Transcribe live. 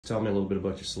Tell me a little bit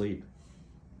about your sleep.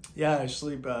 Yeah, I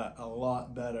sleep a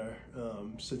lot better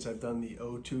since I've done the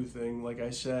O2 thing. Like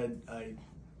I said, I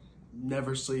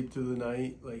never sleep through the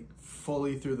night, like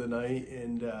fully through the night.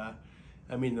 And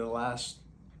I mean, the last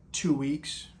 2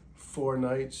 weeks, 4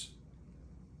 nights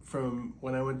from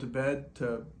when I went to bed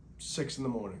to 6 in the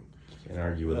morning. Can't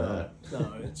argue with that.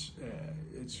 No,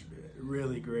 it's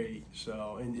really great.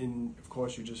 So, and of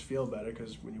course you just feel better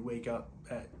because when you wake up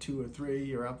at 2 or 3,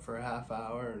 you're up for a half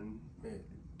hour and it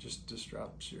just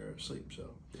disrupts your sleep. So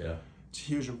Yeah, it's a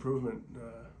huge improvement.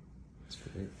 that's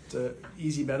great. It's an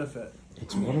easy benefit.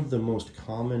 It's one of the most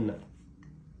common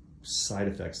side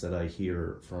effects that I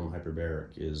hear from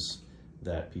hyperbaric is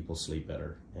that people sleep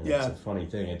better. And Yeah. It's a funny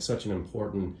thing. It's such an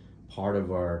important part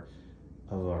of our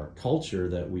culture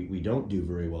that we don't do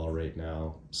very well right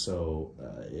now. So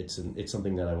it's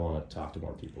something that I want to talk to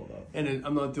more people about. And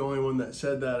I'm not the only one that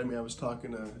said that. I mean, I was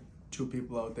talking to 2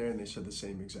 people out there and they said the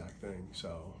same exact thing.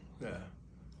 So, yeah.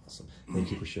 Awesome.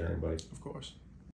 Thank you for sharing, buddy. Of course.